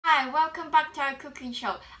Hi, welcome back to our cooking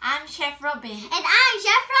show. I'm Chef Robin. And I'm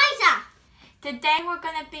Chef Liza. Today we're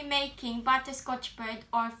going to be making butterscotch bread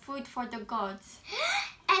or food for the gods.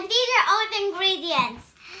 And these are all the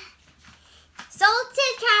ingredients.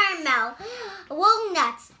 Salted caramel,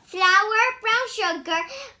 walnuts, flour, brown sugar,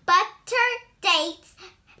 butter, dates,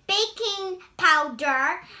 baking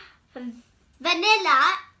powder,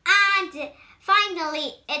 vanilla, and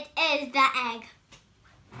finally it is the egg.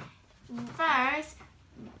 First,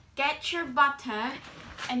 get your butter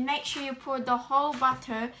and make sure you pour the whole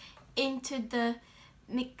butter into the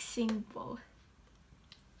mixing bowl.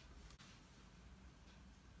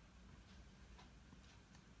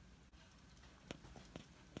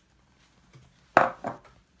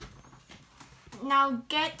 Now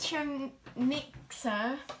get your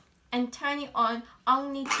mixer and turn it on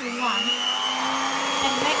only to 1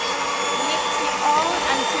 and mix it all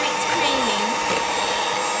until it's creamy.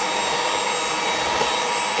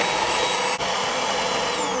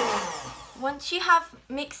 Once you have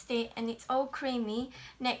mixed it and it's all creamy,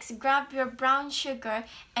 next grab your brown sugar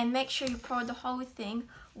and make sure you pour the whole thing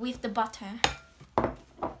with the butter.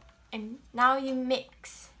 And now you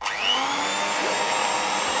mix.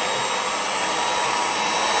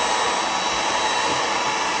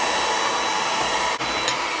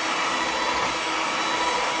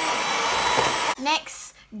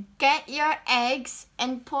 Next, get your eggs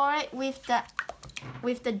and pour it with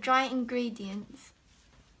the dry ingredients.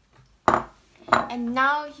 And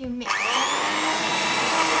now you mix.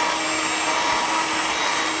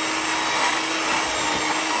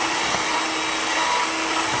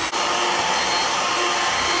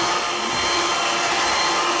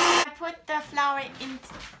 I put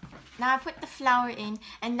the flour in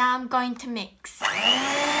and now I'm going to mix.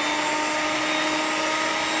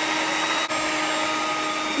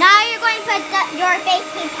 Now you're going to put your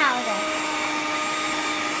baking powder.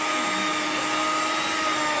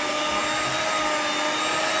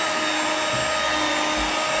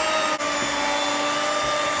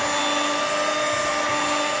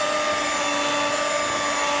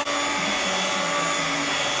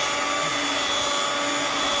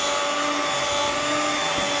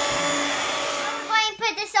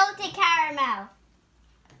 Salted caramel.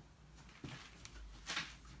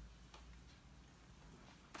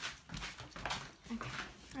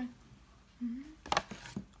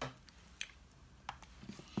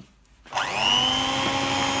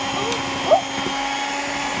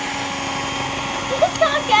 You just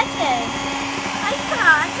can't get it. I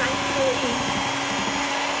can't see.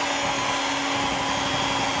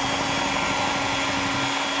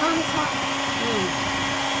 Oh, it's hot.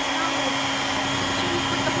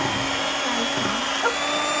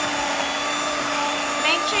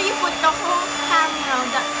 Make sure you put the whole caramel,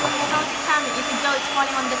 the salted caramel, if you don't, it's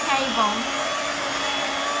falling on the table.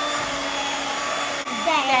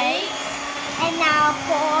 Dates. And now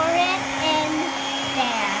pour it in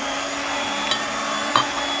there.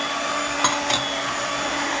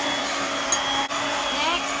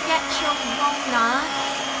 Next, get your walnuts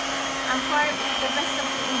and pour it with the rest of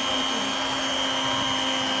the ingredients.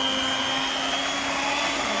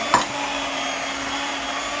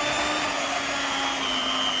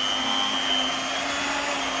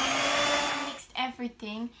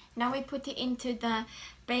 Everything. Now we put it into the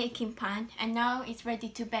baking pan and now it's ready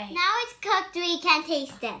to bake. Now it's cooked, we can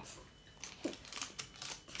taste it.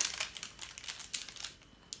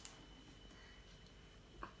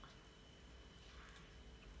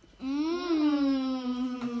 Mmm.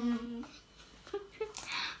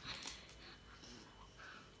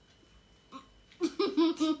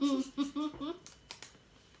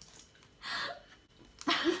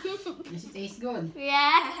 Does it taste good?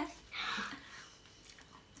 Yeah.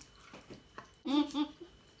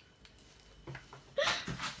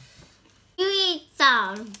 You eat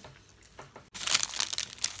some.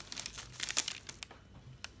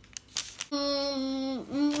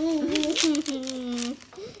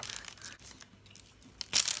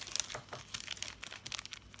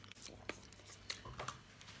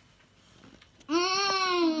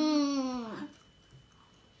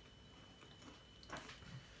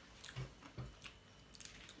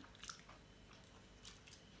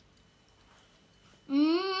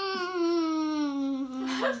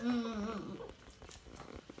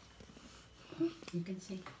 You can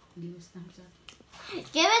say, give us thumbs up.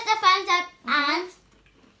 Give us a thumbs up and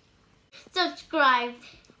subscribe.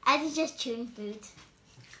 As it's just chewing food.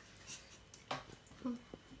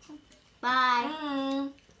 Bye.